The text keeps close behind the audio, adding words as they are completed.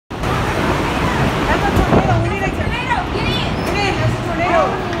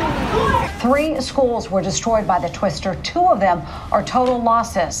3 schools were destroyed by the twister. 2 of them are total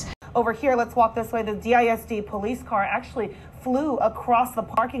losses. Over here, let's walk this way. The ISD police car actually flew across the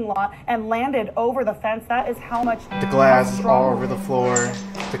parking lot and landed over the fence. That is how much the glass is all over the floor,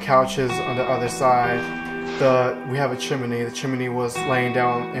 the couches on the other side. We have a chimney. The chimney was laying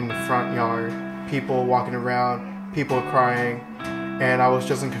down in the front yard. People walking around, people crying, and I was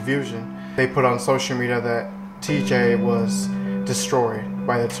just in confusion. They put on social media that TJ was destroyed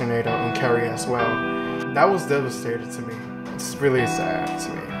by the tornado in Cary as well. That was devastating to me. It's really sad to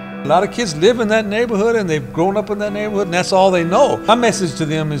me. A lot of kids live in that neighborhood and they've grown up in that neighborhood and that's all they know. My message to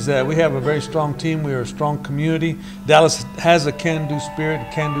them is that we have a very strong team, we are a strong community. Dallas has a can-do spirit,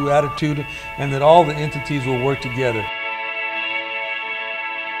 a can-do attitude, and that all the entities will work together.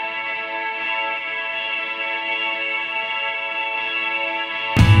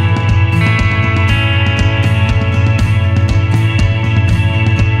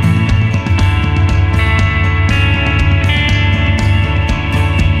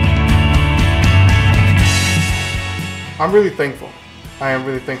 I'm really thankful. I am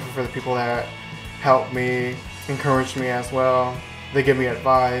really thankful for the people that helped me, encouraged me as well. They give me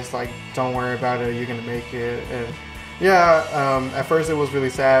advice like, don't worry about it, you're gonna make it. And yeah, at first it was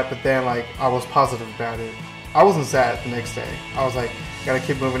really sad, but then like I was positive about it. I wasn't sad the next day. I was like, gotta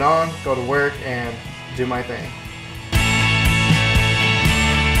keep moving on, go to work and do my thing.